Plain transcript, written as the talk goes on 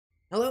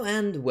Hello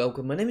and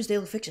welcome, my name is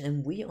Dailyfix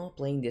and we are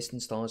playing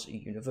Distant Stars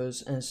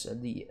Universe as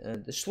the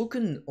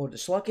Sluken or the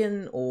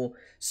Sluken or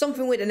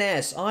something with an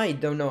S. I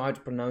don't know how to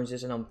pronounce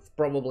this and I've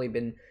probably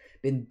been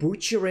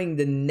butchering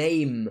the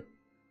name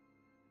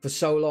for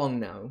so long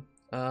now.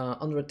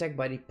 Under attack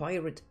by the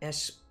pirate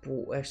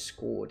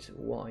escort.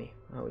 Why?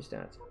 How is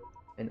that?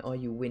 And are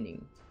you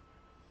winning?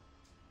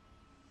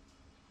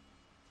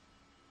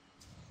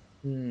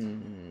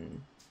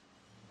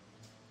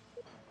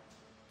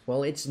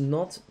 Well, it's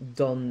not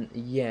done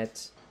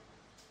yet.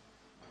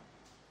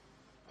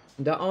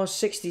 There are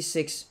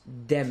 66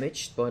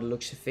 damaged by the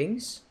looks of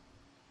things.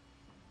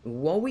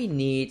 What we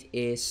need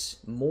is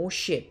more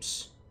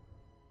ships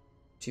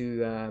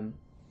to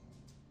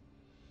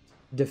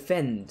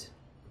defend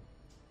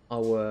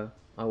our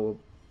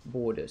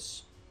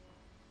borders.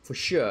 For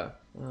sure.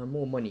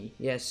 More money.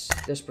 Yes,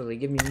 desperately.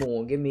 Give me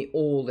more. Give me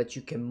all that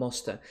you can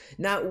muster.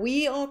 Now,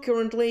 we are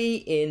currently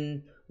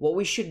in what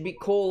we should be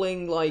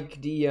calling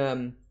like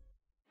the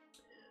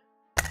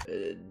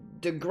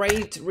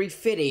great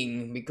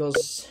refitting,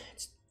 because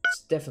it's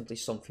definitely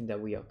something that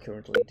we are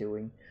currently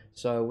doing.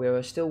 So we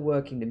are still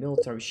working the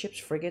military ships,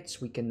 frigates.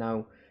 We can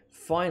now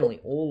finally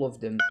all of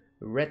them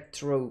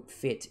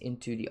retrofit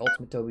into the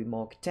Ultimate Toby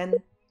Mark 10.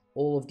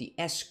 All of the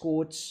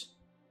escorts,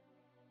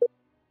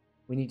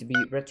 we need to be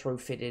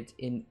retrofitted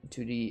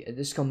into the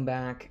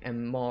Scumbag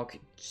and Mark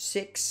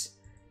 6.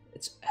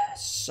 It's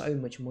so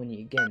much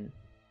money again.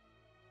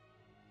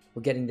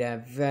 We're getting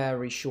there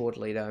very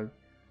shortly though.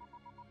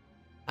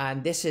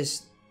 And this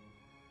is...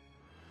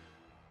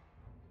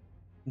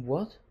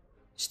 What?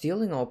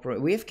 Stealing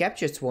operation. We have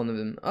captured one of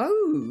them.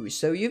 Oh,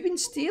 so you've been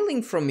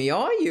stealing from me,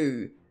 are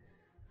you?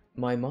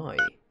 My.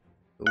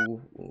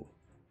 Ooh, ooh.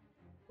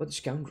 What a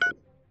scoundrel.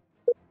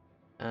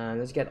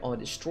 Let's get our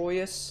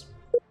destroyers.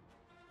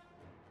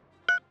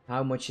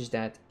 How much is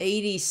that?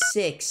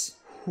 86.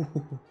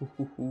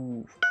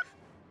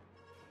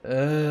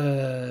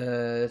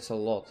 That's a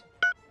lot.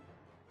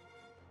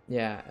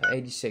 Yeah,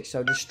 86.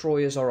 So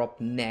destroyers are up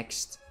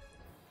next.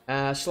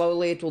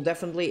 Slowly it will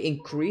definitely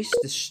increase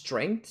the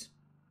strength.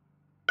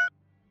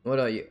 What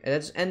are you?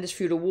 Let's end this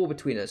feudal war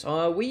between us.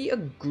 We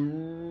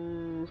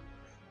agree.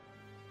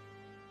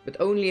 But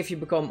only if you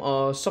become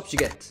our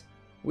subjugate.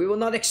 We will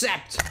not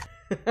accept.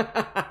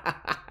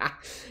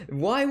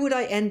 Why would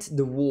I end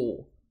the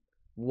war?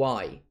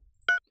 Why?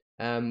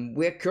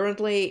 We're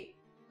currently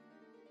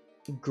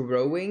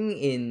growing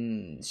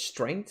in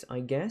strength, I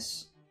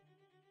guess.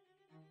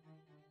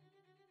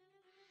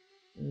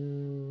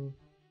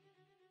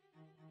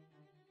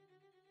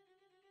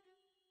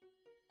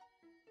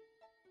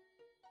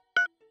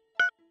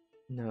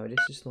 No, this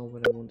is not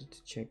what I wanted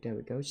to check. There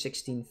we go.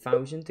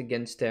 16,000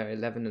 against their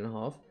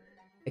 11.5.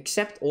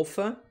 Accept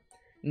offer.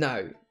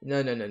 No.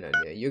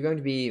 You're going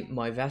to be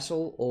my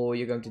vassal or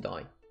you're going to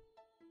die.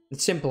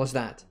 It's simple as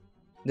that.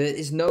 There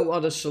is no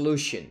other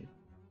solution.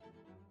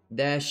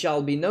 There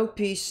shall be no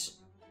peace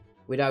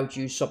without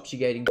you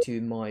subjugating to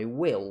my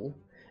will.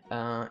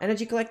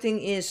 Energy collecting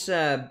is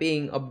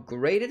being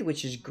upgraded,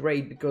 which is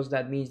great because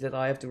that means that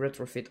I have to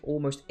retrofit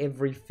almost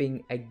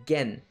everything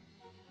again.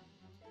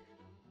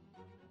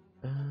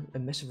 A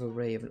massive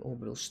array of an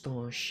orbital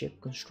starship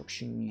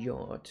construction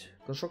yard.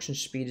 Construction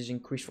speed is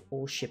increased for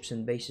all ships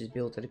and bases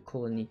built at a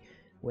colony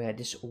where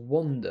this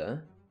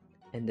wonder,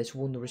 and this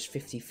wonder is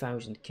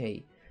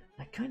 50,000k.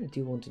 I kind of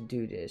do want to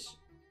do this.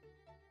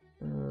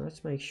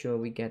 Let's make sure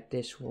we get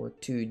this war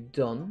 2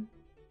 done.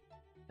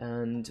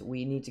 And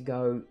we need to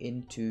go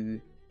into...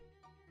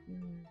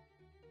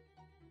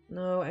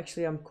 No,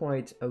 actually I'm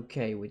quite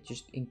okay with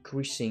just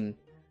increasing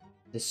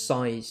the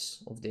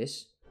size of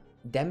this.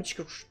 Damage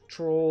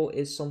control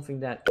is something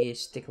that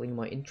is tickling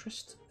my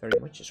interest very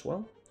much as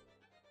well.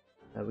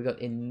 We got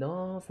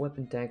enough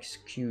weapon tags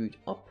queued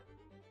up.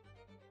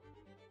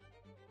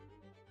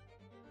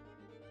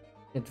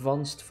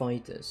 Advanced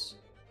fighters.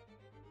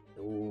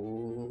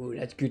 Ooh,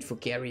 that's good for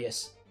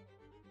carriers.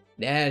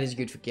 That is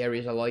good for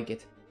carriers, I like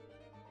it.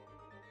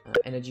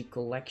 Energy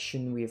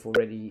collection we have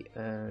already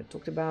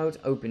talked about.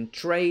 Open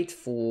trade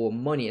for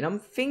money. And I'm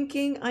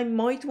thinking I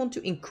might want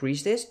to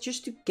increase this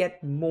just to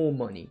get more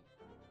money.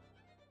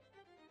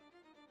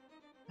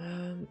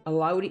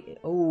 Allow the...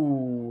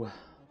 Oh.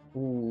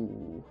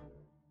 Ooh.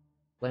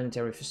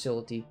 Planetary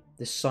facility.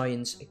 The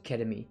Science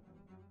Academy.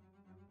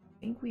 I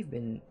think we've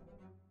been...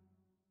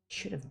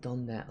 Should have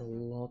done that a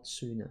lot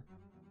sooner.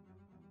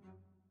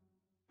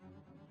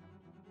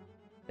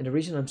 And the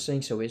reason I'm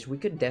saying so is we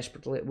could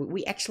desperately...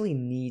 We actually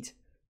need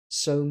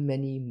so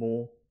many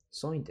more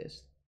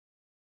scientists.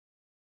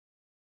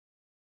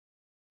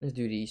 Let's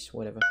do these,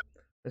 whatever.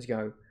 Let's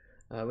go.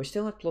 We're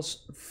still at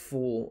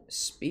 +4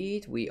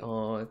 speed. We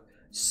are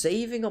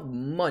saving up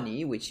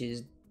money, which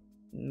is,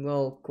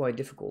 well, quite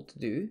difficult to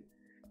do.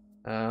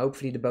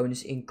 Hopefully the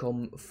bonus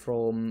income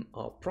from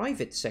our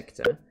private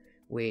sector,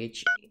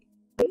 which...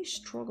 Are you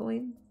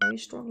struggling? Are you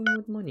struggling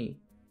with money?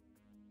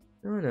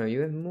 No,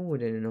 you have more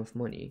than enough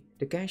money.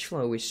 The cash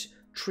flow is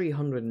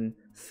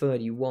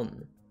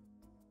 331.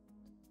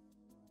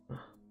 Oh,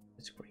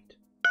 that's great.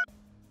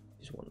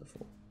 It's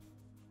wonderful.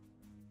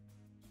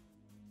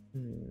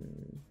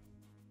 Kind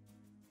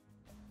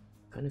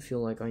of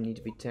feel like I need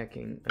to be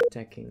attacking.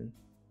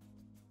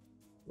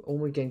 We're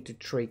only going to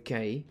trade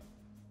K.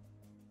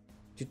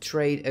 To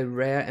trade a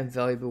rare and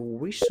valuable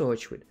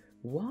research with.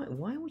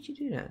 Why would you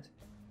do that?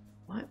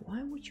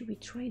 Why would you be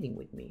trading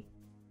with me?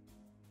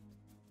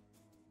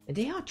 And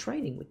they are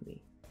trading with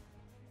me.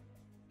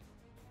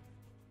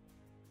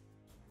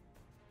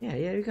 Yeah,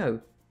 there you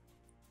go.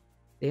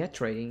 They are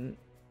trading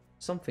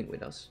something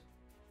with us.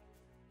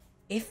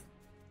 If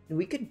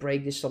we could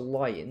break this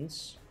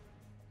alliance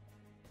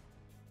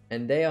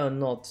and they are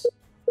not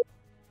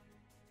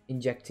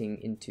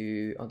injecting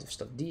into other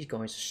stuff. These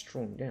guys are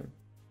strong, damn.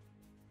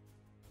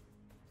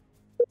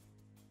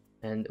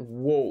 And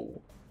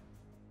whoa.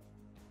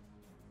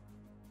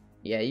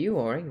 Yeah, you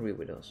are angry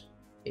with us.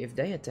 If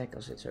they attack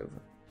us, it's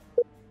over.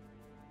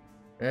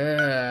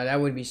 That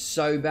would be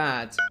so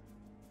bad.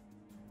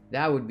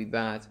 That would be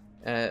bad.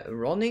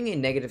 Running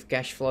in negative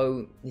cash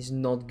flow is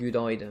not good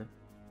either.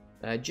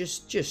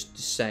 Just to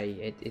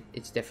say,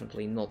 it's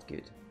definitely not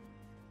good.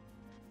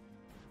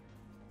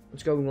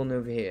 What's going on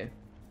over here?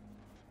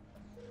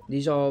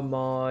 These are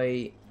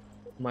my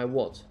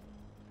what?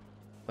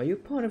 Are you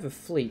part of a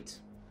fleet?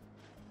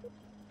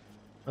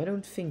 I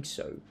don't think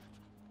so.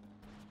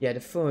 Yeah,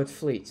 the third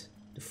fleet.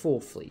 The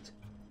fourth fleet.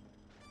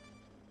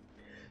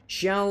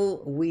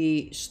 Shall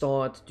we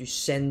start to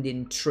send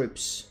in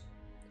troops?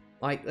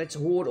 Like, let's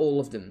hoard all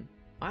of them.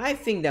 I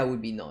think that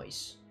would be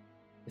nice.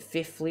 The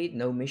fifth fleet,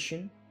 no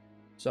mission.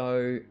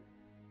 So,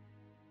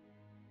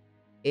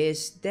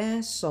 is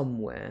there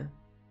somewhere?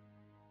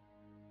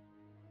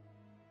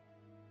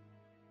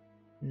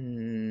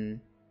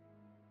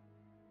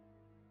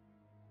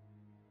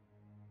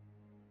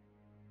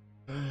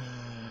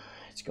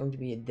 It's going to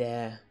be a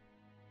there.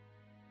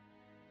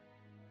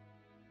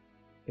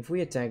 If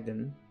we attack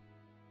them,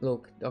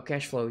 look, our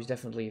cash flow is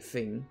definitely a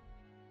thing.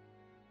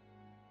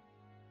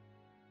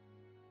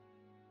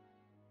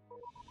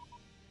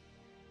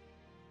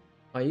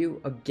 Are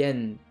you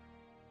again?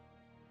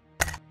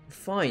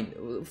 Fine.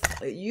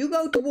 You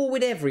go to war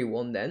with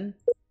everyone then.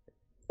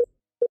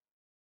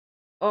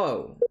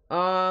 Oh,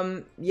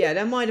 yeah,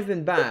 that might have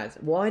been bad.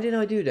 Why did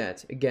I do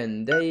that?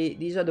 Again,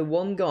 these are the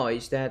one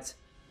guys that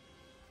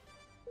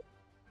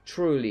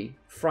truly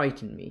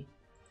frighten me.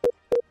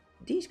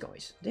 These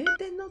guys, they're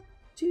not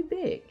too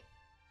big.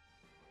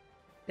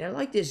 They're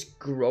like this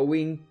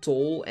growing,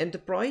 tall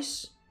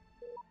enterprise.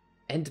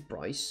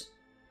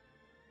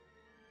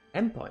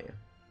 Empire.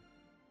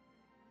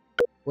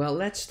 Well,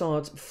 let's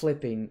start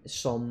flipping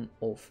some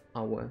of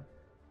our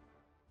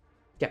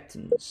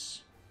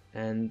captains.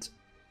 And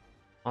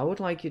I would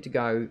like you to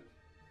go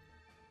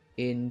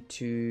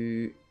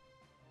into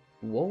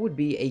what would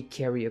be a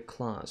carrier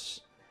class.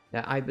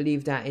 I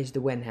believe that is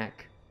the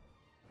Wenhack.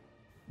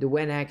 The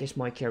Wenhack is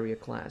my carrier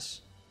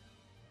class.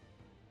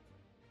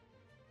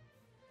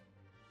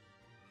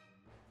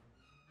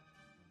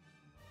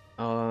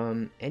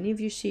 Any of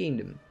you seeing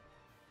them?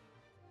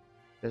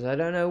 Because I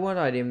don't know what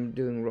I'm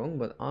doing wrong,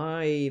 but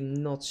I'm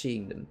not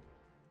seeing them.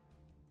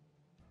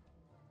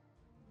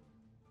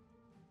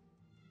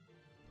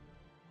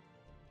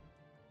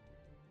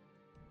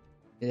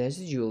 There's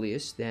the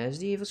Julius. There's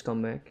the Eva's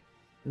comeback.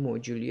 More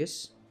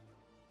Julius.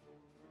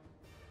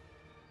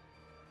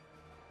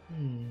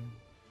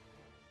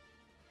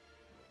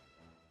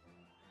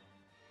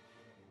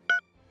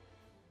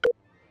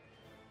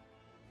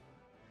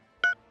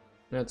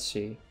 Let's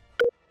see.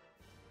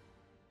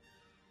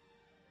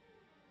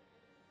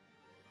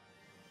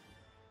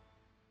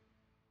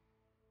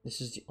 This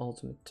is the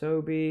ultimate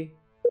Toby.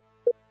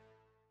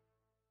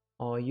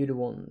 Are you the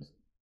one?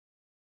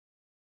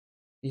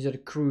 These are the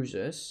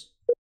cruisers.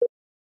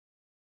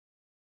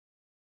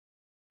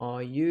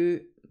 Are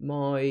you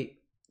my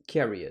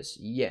carriers?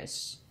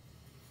 Yes.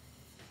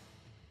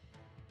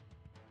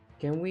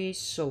 Can we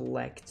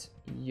select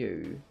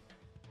you?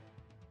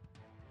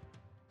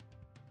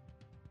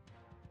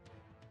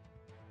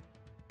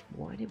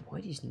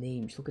 Why these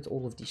names? Look at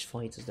all of these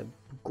fighters. They're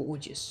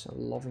gorgeous. I'm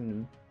loving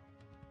them.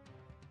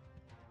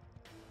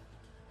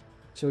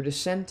 So the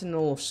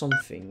Sentinel of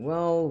something.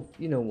 Well,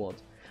 you know what?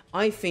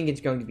 I think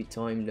it's going to be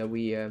time that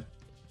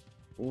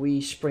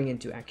we spring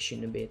into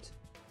action a bit.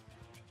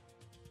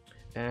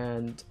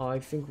 And I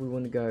think we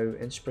want to go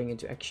and spring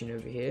into action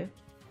over here.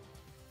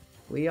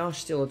 We are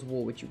still at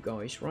war with you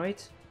guys,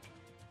 right?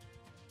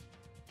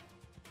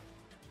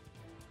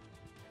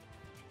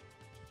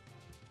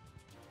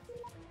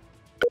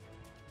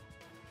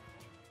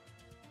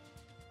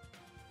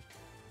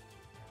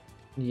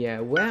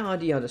 Yeah, where are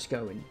the others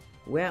going?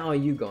 Where are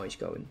you guys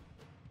going?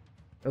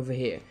 Over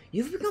here.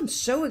 You've become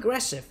so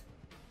aggressive.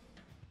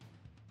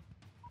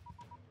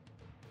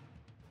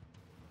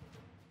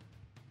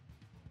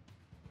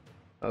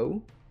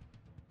 Oh?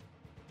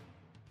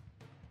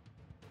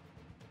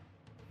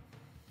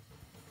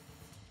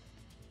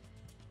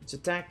 Let's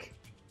attack.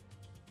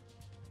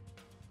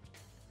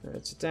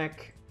 Let's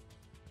attack.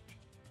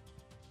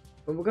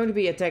 But we're going to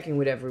be attacking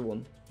with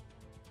everyone.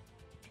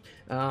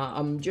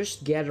 I'm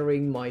just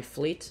gathering my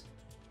fleet.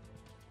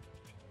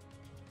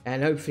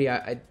 And hopefully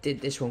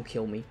this won't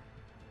kill me.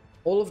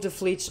 All of the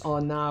fleets are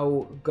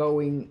now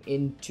going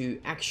into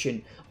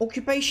action.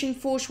 Occupation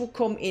force will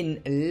come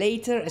in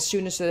later, as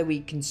soon as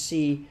we can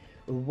see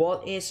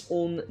what is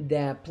on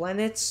their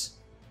planets.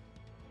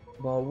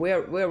 Well,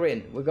 we're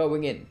in. We're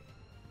going in.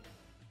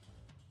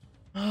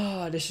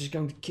 Ah, this is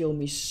going to kill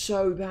me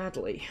so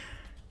badly.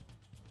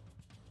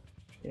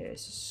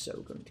 This is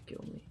so going to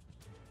kill me.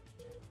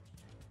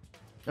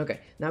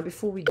 Okay, now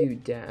before we do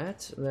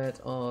that,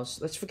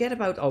 let's forget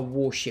about our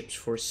warships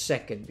for a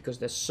second, because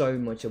there's so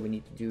much that we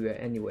need to do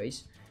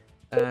anyways.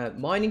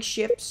 Mining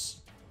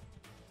ships.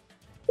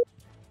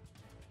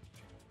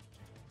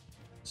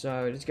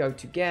 So let's go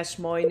to gas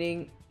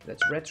mining.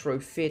 Let's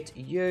retrofit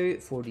you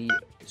for the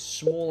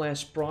small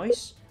ass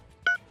price.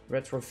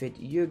 Retrofit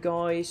you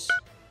guys.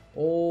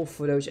 All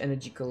for those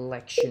energy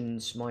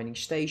collections, mining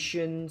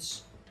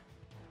stations.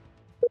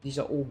 These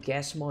are all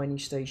gas mining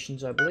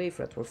stations, I believe.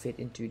 Retrofit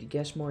into the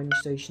gas mining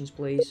stations,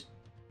 please.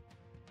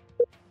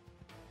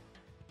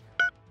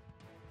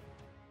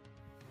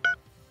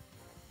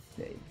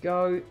 There you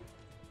go.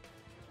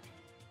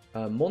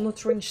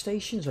 Monitoring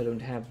stations, I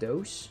don't have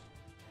those.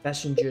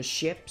 Passenger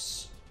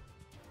ships.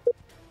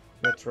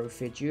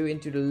 Retrofit you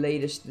into the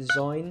latest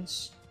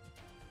designs.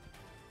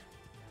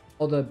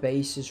 Other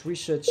bases,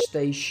 research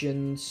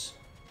stations.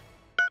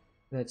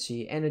 Let's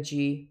see,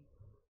 energy.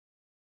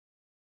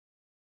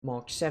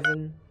 Mark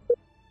 7.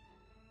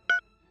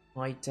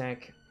 High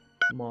tech.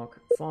 Mark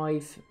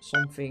 5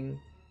 something.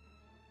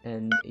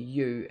 And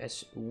you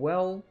as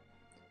well.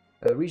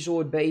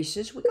 Resort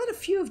bases. We got a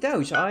few of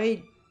those.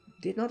 I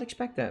did not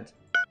expect that.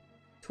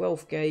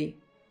 12k.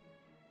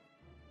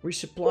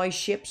 Resupply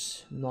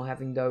ships. Not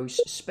having those.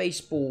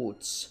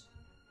 Spaceports.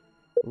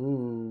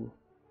 Ooh.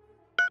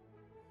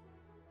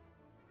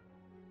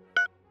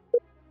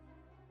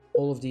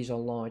 All of these are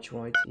large,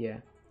 right? Yeah.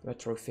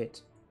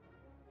 Retrofit.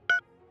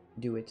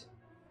 Do it.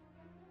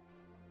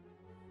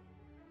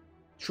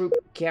 Troop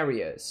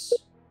carriers.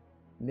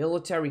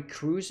 Military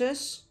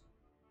cruisers?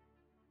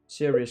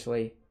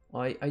 Seriously.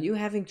 Are you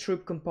having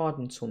troop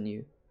compartments on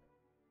you?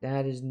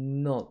 That is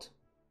not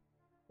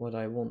what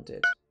I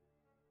wanted.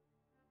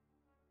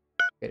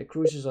 Okay, the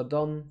cruisers are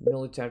done.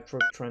 Military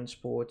troop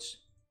transports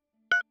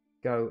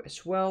go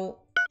as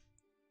well.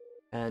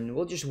 And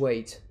we'll just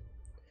wait.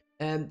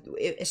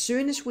 As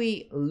soon as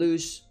we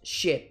lose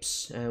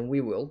ships, and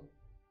we will,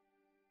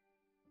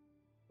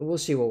 we'll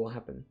see what will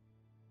happen.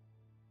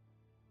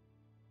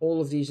 All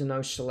of these are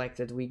now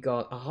selected. We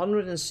got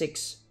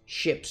 106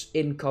 ships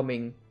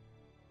incoming.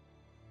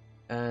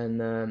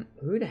 And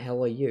who the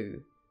hell are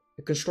you?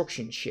 A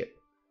construction ship.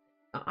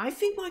 I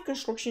think my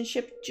construction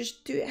ship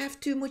just have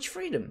too much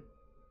freedom.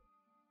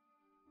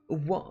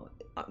 What?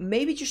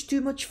 Maybe just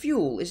too much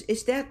fuel.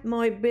 Is that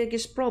my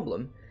biggest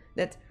problem?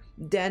 That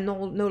they're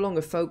no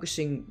longer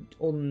focusing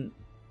on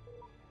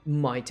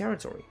my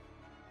territory.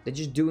 They're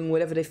just doing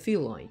whatever they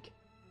feel like.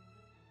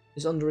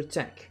 It's under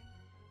attack.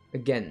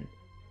 Again.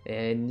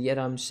 And yet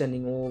I'm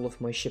sending all of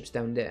my ships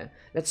down there.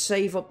 Let's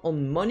save up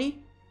on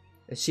money.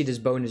 Let's see this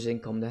bonus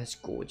income. That's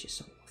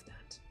gorgeous. I love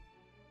that.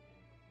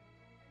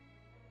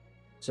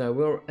 So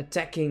we're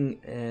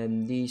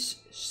attacking these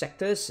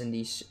sectors and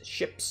these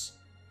ships.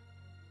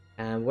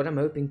 And what I'm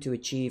hoping to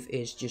achieve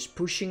is just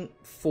pushing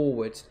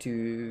forward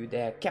to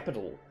their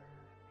capital.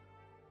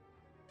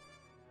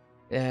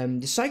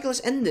 The cycle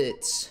has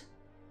ended.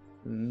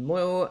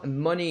 More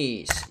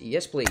monies.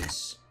 Yes,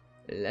 please.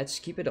 Let's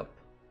keep it up.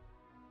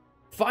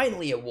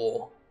 Finally a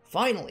war.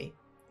 Finally.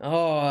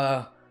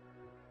 Oh,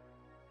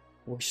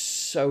 we're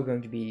so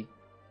going to be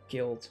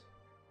killed.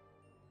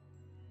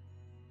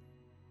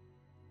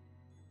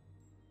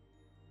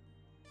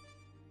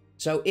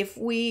 So if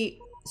we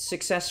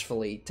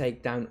successfully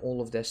take down all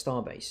of their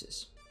star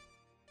bases,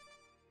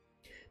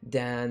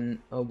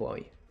 then, oh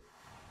boy.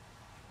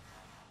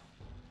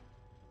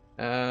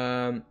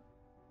 Wow,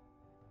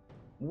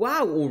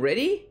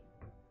 already?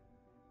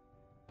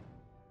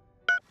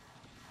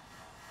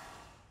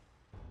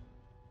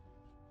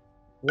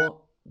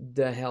 What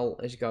the hell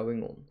is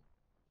going on?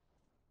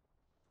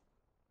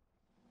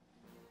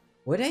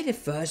 Were they the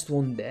first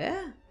one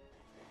there?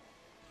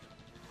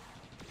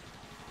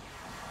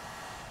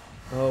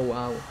 Oh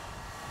wow.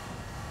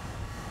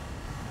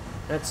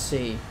 Let's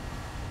see.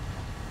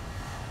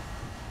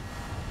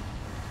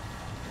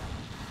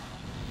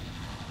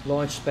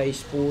 Large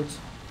spaceport.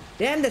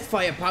 Damn, that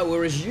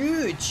firepower is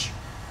huge!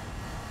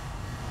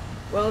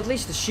 Well, at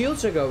least the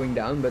shields are going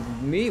down, but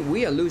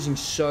we are losing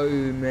so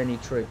many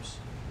troops.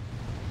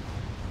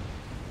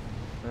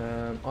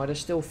 Are there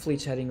still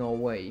fleets heading our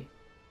way?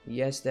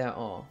 Yes, there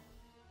are.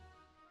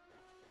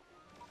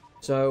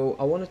 So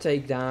I want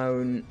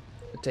to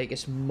take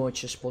as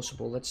much as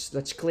possible.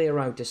 Let's clear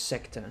out this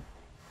sector.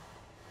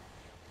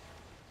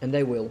 And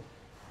they will.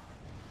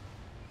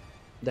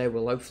 They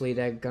will. Hopefully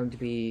they're going to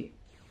be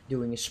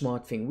doing a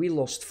smart thing. We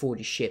lost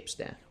 40 ships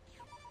there.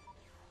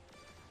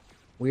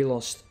 We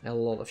lost a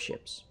lot of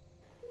ships.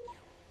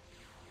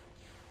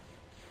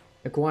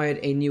 Acquired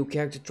a new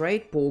character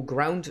trait, Paul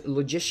Ground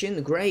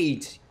Logician.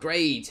 Great,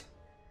 great.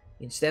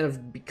 Instead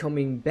of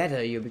becoming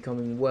better, you're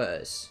becoming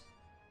worse.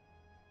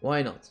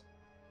 Why not?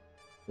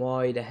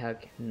 Why the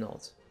heck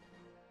not?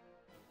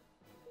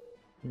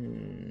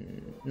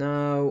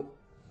 Now,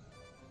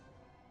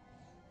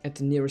 at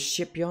the nearest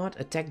shipyard,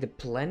 attack the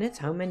planet.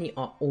 How many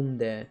are on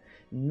there?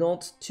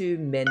 Not too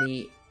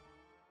many.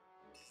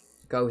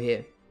 Go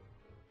here.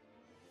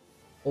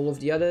 All of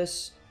the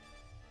others.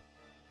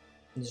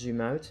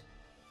 Zoom out.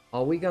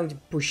 Are we going to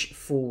push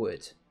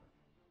forward?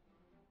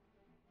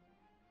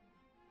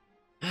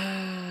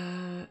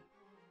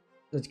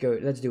 Let's go.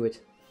 Let's do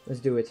it. Let's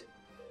do it.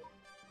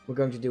 We're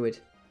going to do it.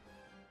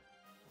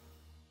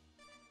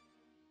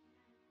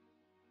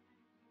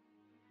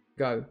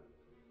 Go.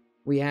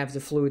 We have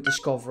the fluid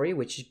discovery,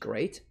 which is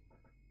great.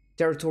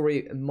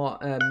 Territory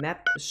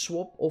map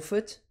swap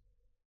offered.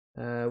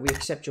 We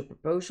accept your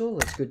proposal.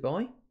 Let's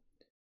goodbye.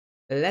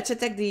 Let's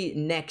attack the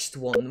next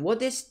one. What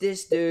does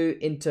this do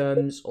in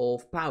terms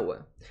of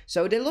power?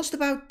 So they lost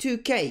about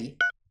 2k.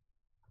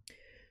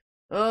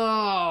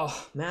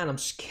 Oh, man, I'm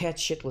scared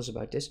shitless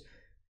about this.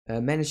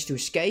 Managed to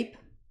escape,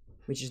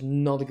 which is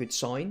not a good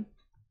sign.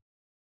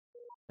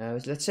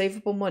 Let's save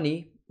up on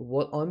money.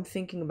 What I'm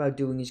thinking about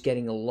doing is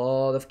getting a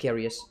lot of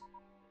carriers.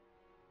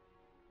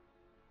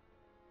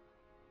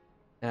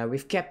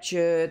 We've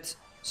captured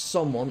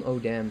someone. Oh,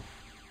 damn.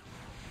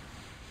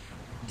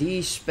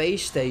 These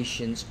space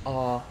stations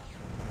are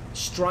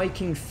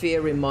striking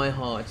fear in my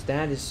heart.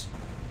 That is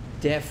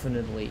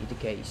definitely the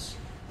case.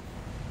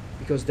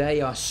 Because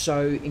they are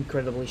so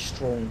incredibly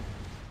strong.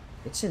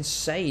 It's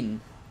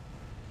insane.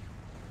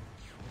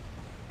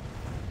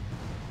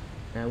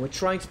 We're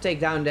trying to take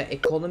down their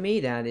economy.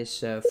 That is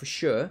for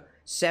sure.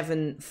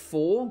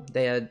 7-4.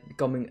 They are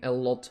becoming a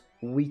lot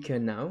weaker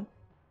now.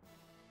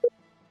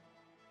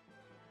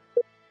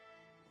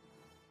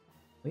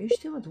 Are you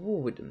still at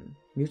war with them?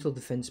 Mutual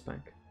defense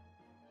pack.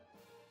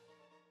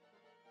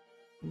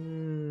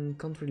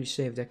 Can't really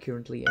say if they're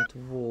currently at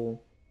war.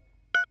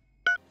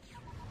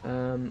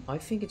 I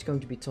think it's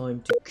going to be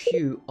time to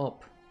queue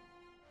up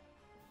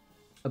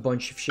a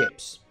bunch of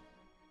ships.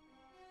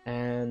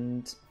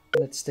 And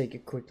let's take a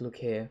quick look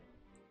here.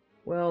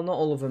 Well, not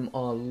all of them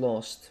are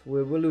lost.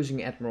 We're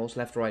losing admirals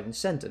left, right and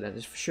center, that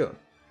is for sure.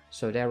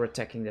 So they're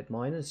attacking that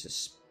mine. It's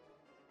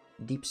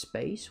a deep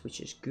space, which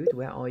is good.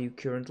 Where are you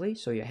currently?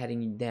 So you're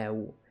heading there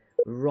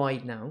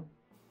right now.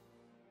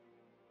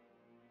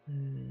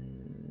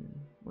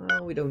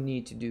 Well, we don't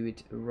need to do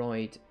it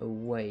right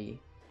away.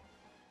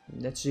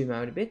 Let's zoom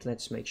out a bit.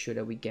 Let's make sure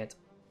that we get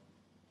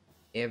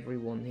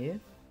everyone here.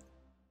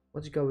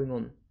 What's going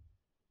on?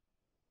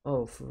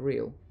 Oh, for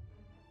real?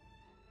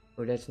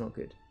 Oh, that's not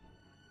good.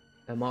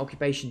 My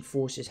occupation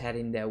force is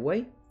heading their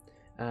way.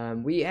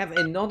 We have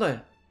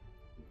another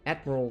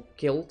admiral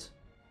killed.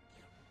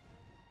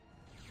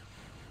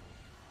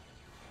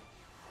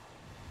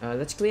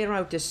 Let's clear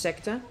out this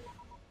sector.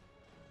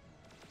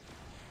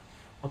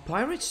 Are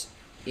pirates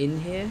in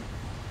here?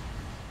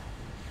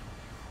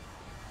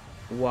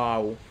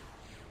 Wow.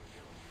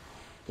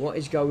 What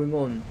is going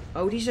on?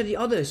 Oh, these are the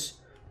others.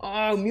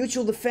 Oh,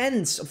 mutual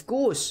defense, of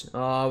course.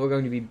 Oh, we're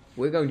going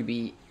to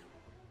be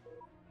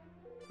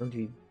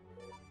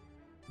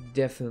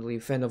definitely a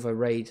fan of a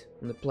raid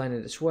on the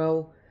planet as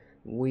well.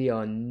 We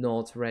are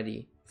not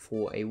ready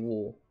for a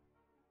war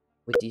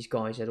with these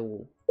guys at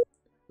all.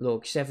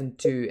 Look,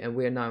 7-2 and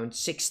we're now in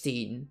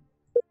 16,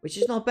 which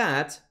is not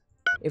bad.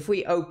 If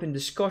we open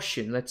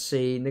discussion, let's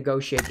say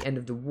negotiate the end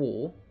of the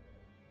war.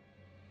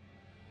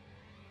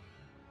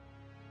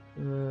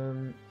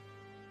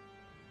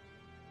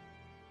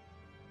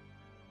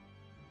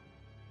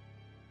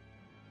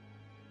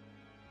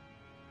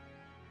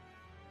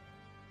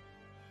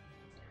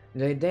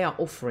 They are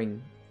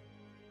offering,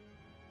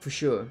 for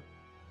sure.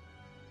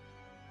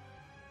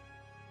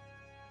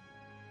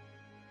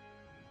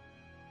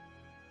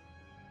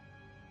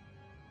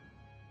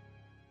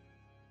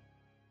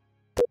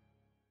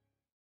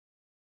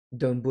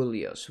 Don't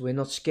bully us. We're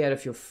not scared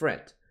of your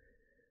threat.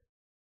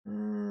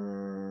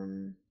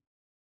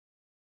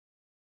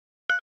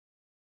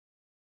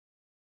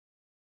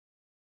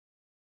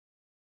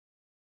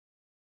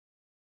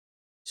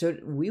 So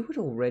we would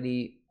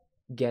already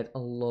get a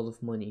lot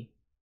of money.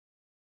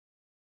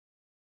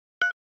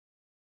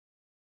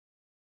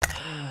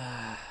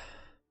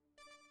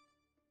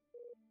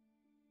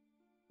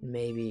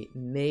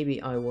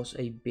 Maybe I was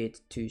a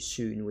bit too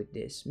soon with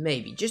this.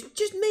 Maybe,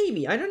 just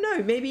maybe. I don't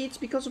know. Maybe it's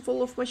because of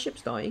all of my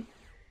ships dying.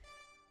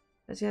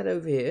 Let's head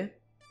over here.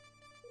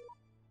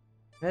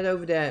 Head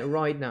over there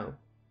right now.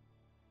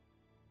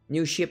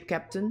 New ship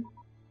captain.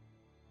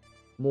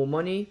 More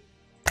money.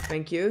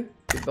 Thank you.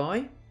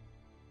 Goodbye.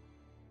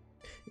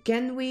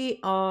 Can we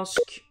ask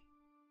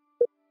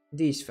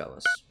these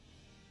fellas?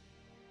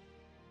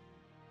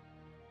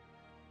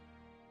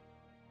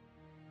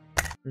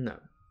 No.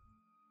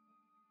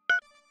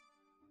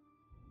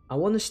 I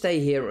want to stay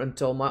here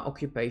until my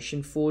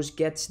occupation force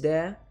gets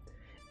there.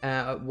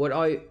 What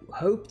I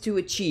hope to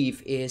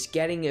achieve is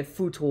getting a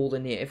foothold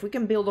in here. If we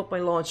can build up a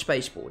large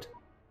spaceport,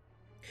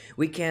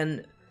 we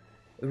can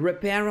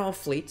repair our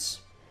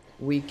fleets.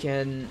 We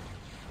can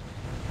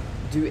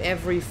do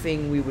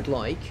everything we would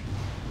like.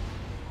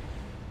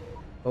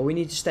 But we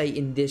need to stay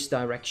in this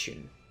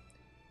direction.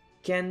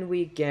 Can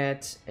we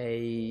get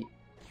a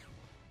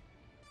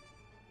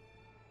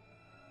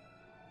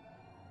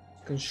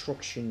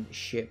construction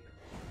ship?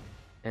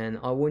 And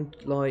I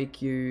wouldn't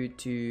like you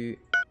to...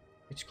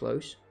 It's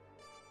close.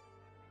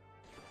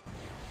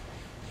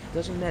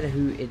 Doesn't matter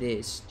who it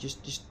is.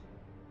 Just...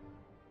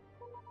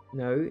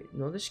 No,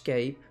 not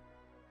escape.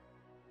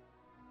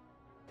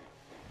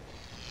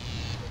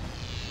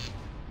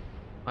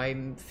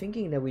 I'm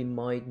thinking that we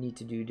might need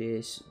to do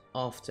this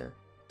after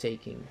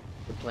taking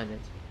the planet.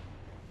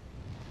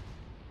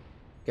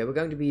 Okay, we're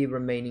going to be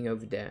remaining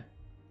over there.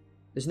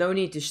 There's no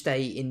need to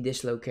stay in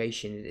this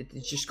location.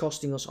 It's just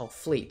costing us our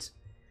fleet,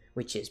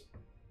 which is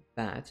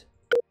bad.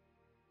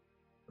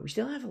 We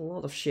still have a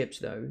lot of ships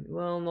though.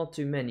 Well, not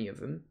too many of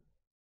them.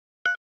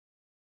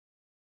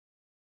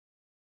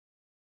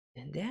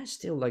 And they're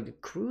still like the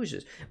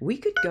cruisers. We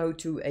could go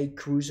to a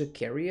cruiser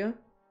carrier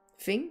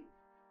thing.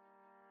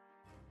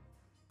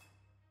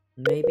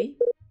 Maybe.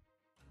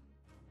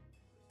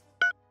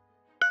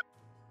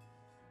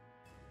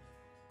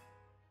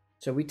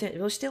 So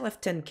we'll still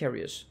have 10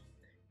 carriers.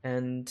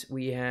 And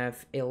we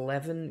have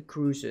 11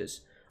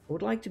 cruisers. I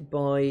would like to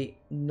buy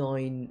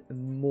 9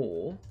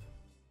 more.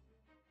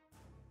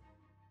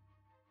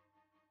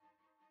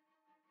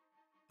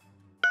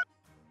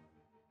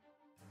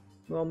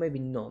 Well, maybe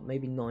not.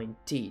 Maybe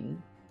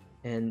 19.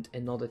 And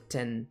another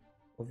 10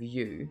 of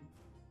you.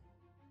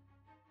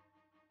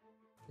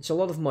 It's a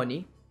lot of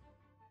money.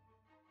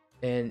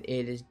 And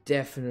it is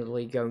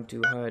definitely going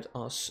to hurt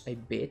us a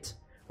bit.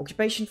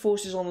 Occupation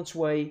force is on its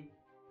way.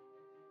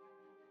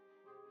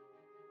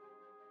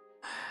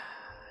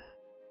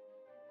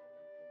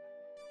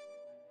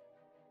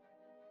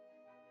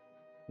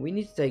 We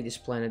need to take this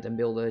planet and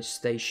build a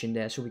station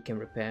there so we can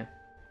repair.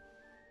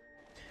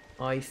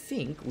 I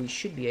think we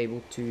should be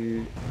able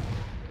to...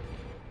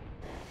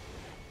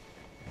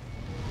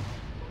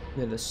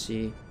 Let us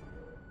see.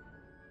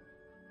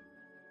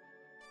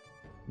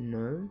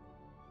 No.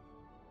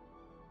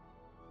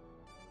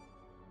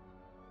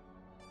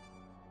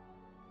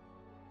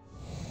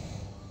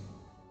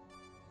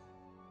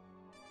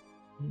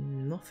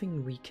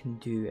 Nothing we can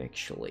do,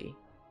 actually.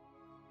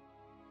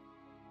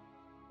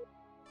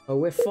 Oh,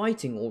 we're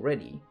fighting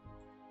already.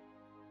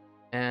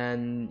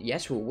 And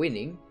yes, we're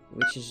winning,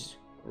 which is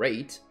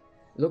great.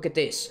 Look at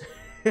this.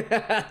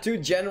 2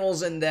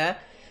 generals in there,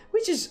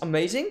 which is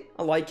amazing.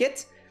 I like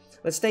it.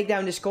 Let's take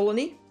down this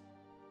colony.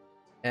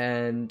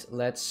 And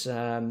let's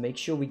make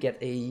sure we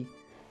get a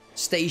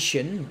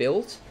station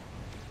built.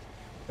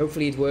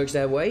 Hopefully it works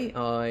that way.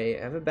 I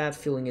have a bad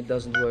feeling it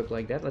doesn't work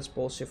like that. Let's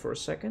pause here for a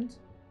second.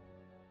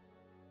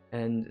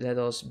 And let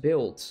us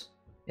build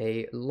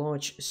a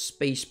large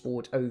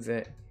spaceport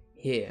over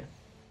here.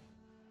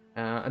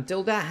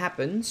 Until that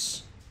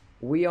happens,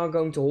 we are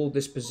going to hold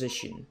this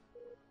position.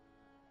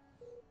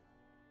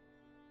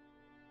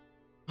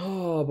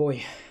 Oh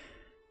boy,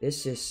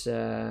 this is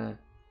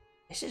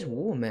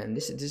war, man.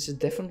 This is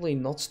definitely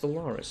not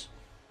Stellaris.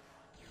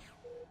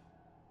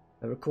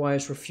 It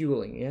requires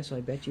refueling. Yes,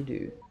 I bet you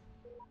do.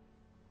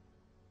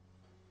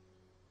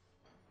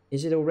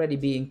 Is it already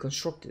being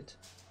constructed?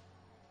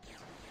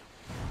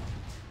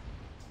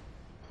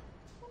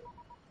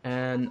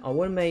 And I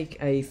want to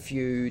make a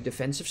few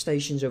defensive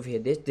stations over here.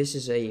 This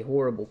is a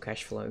horrible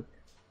cash flow.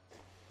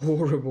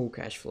 Horrible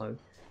cash flow.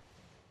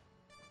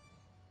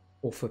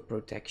 Offer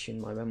protection,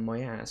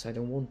 my ass. I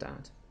don't want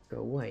that. Go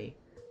away.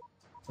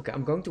 Okay,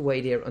 I'm going to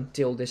wait here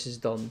until this is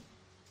done.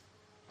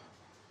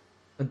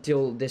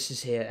 Until this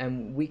is here.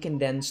 And we can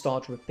then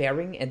start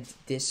repairing at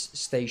this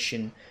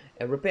station.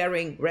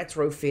 Repairing,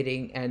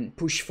 retrofitting, and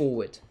push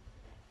forward.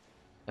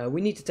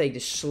 We need to take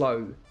this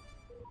slow.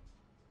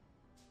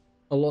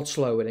 A lot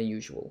slower than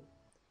usual.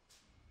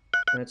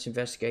 Let's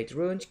investigate the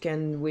ruins.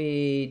 Can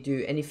we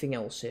do anything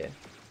else here?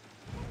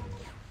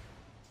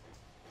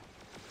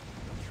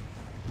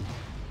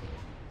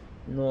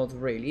 Not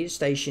really. The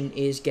station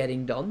is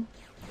getting done.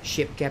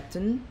 Ship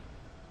captain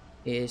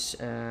is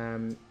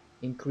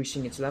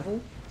increasing its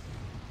level.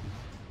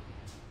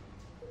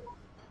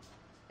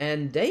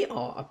 And they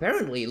are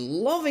apparently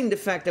loving the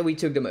fact that we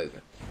took them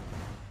over.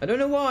 I don't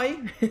know why.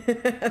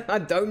 I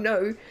don't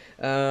know.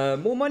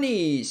 More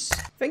monies.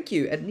 Thank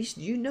you. At least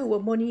you know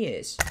what money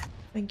is.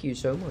 Thank you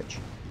so much.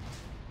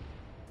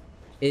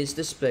 Is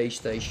the space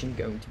station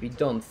going to be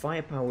done?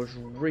 Firepower is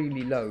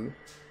really low.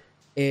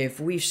 If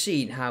we've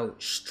seen how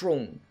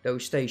strong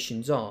those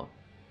stations are.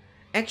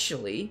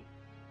 Actually,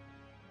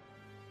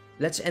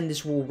 let's end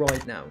this war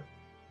right now.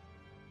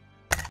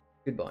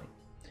 Goodbye.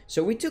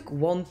 So we took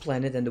 1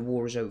 planet and the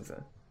war is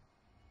over.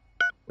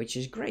 Which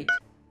is great.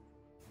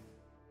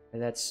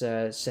 Let's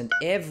send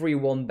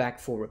everyone back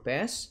for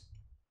repairs.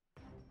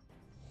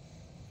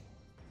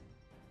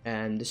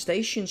 And the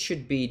station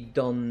should be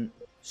done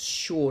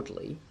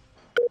shortly.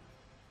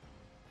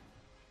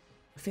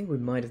 I think we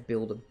might have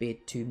built a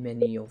bit too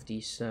many of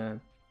these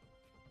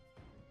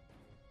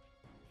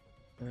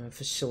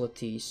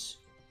facilities,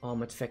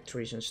 armored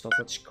factories and stuff.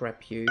 Let's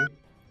scrap you.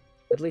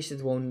 At least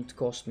it won't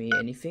cost me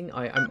anything.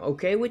 I'm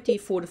okay with the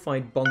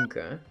fortified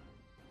bunker.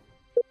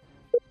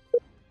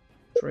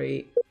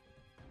 3.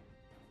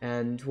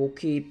 And we'll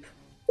keep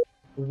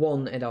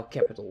 1 at our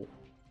capital.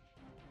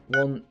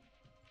 1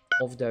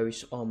 of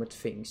those armored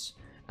things.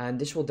 And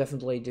this will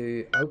definitely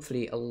do,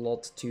 hopefully, a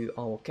lot to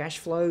our cash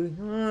flow.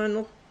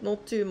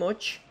 Not too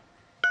much,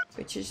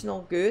 which is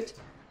not good.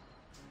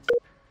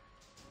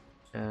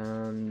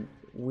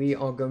 We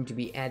are going to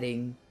be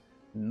adding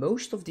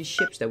most of the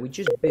ships that we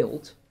just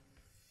built.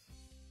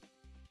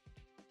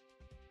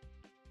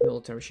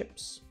 Military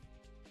ships.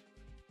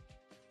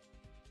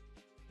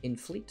 In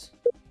fleet.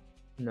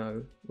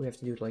 No, we have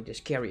to do it like this.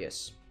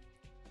 Carriers.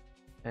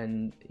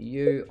 And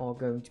you are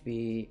going to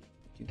be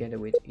together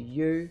with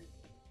you.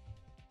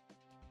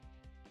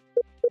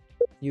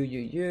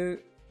 You.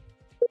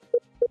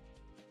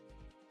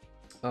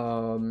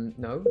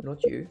 No,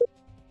 not you.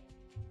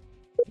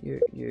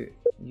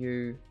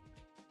 You.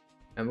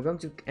 And we're going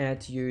to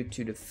add you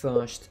to the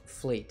first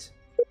fleet.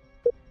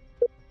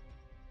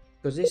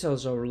 Because this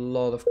has a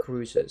lot of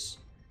cruisers.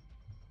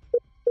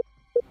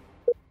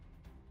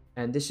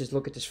 And this is,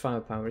 look at this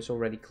firepower, it's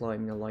already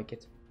climbing, I like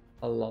it.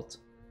 A lot.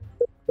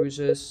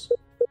 Cruisers.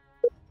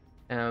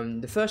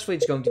 The first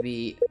fleet is going to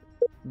be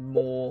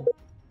more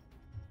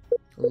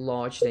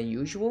large than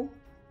usual.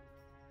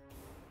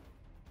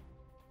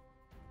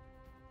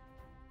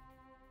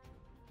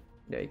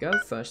 There you go,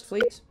 first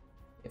fleet.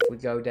 If we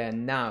go there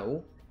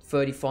now,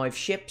 35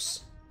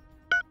 ships.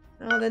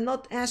 They're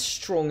not as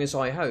strong as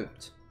I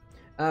hoped.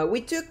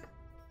 We took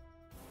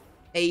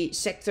a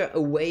sector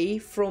away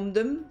from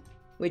them,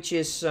 which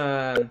is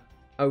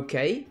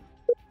okay.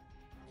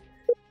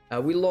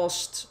 We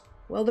lost,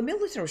 well, the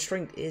military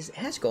strength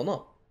has gone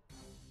up.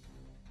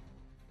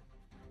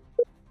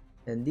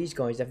 And these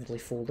guys definitely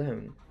fall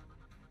down.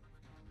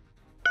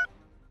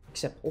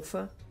 Accept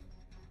offer.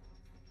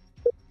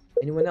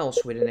 Anyone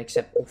else with an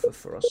accept offer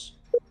for us?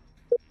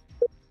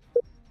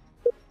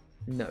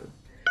 No.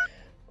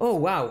 Oh,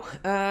 wow.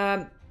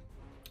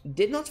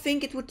 Did not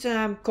think it would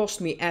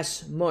cost me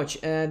as much.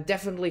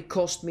 Definitely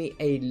cost me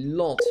a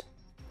lot,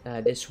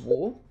 this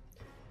war.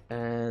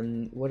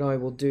 What I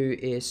will do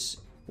is,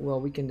 well,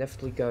 we can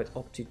definitely go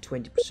up to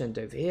 20%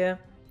 over here.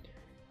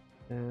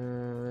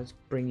 Let's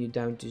bring you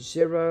down to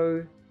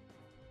 0.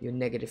 You're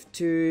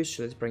 -2,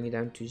 so let's bring you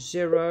down to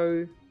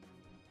 0.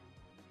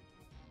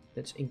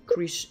 Let's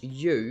increase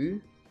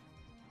you.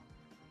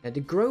 The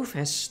growth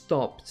has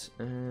stopped,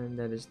 and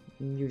that is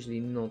usually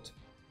not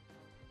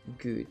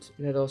good.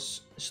 Let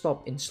us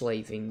stop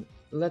enslaving.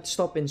 Let's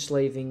stop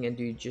enslaving and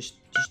do just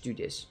do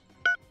this.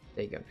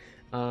 There you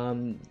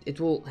go. It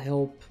will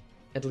help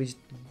at least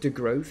the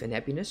growth and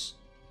happiness.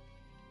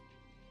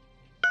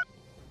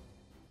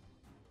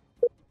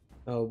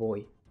 Oh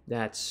boy,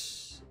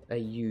 that's a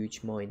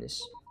huge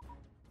minus.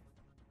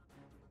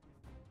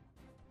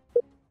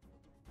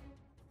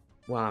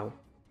 Wow,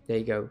 there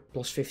you go,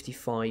 plus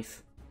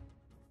 55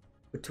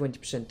 with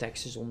 20%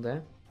 taxes on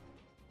there.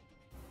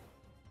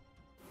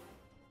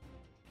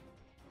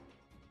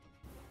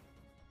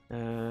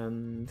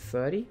 Um,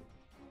 30.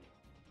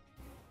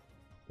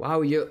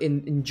 Wow, you're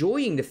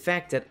enjoying the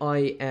fact that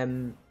I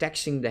am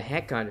taxing the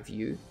heck out of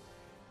you.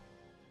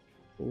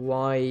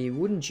 Why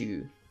wouldn't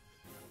you?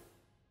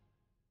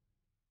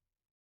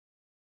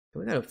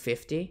 Can we go up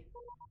 50?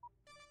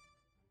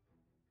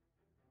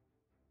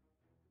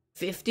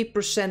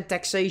 50%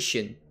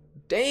 taxation.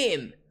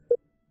 Damn!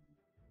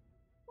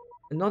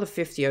 Another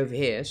 50 over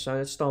here, so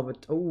let's start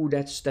with... Oh,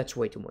 that's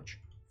way too much.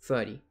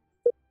 30.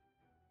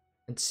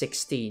 And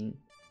 16.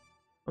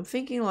 I'm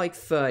thinking like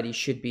 30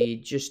 should be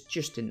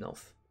just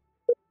enough.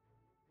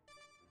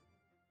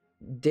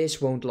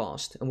 This won't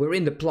last. And we're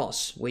in the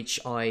plus, which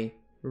I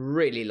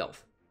really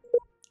love.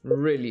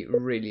 Really,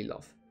 really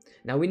love.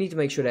 Now we need to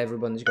make sure that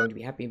everyone is going to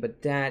be happy,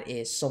 but that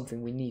is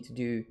something we need to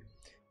do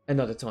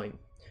another time.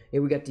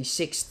 Here we got the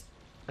 6th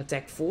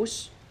attack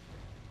force.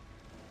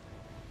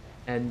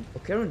 And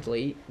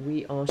currently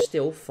we are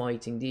still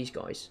fighting these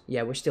guys.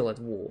 Yeah, we're still at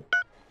war.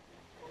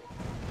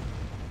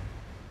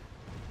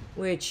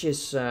 Which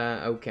is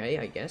okay,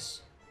 I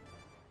guess.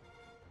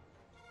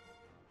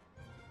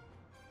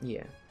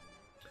 Yeah.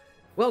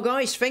 Well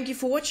guys, thank you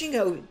for watching.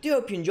 I do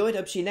hope you enjoyed.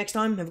 Hope to see you next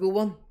time. Have a good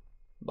one.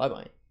 Bye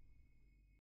bye.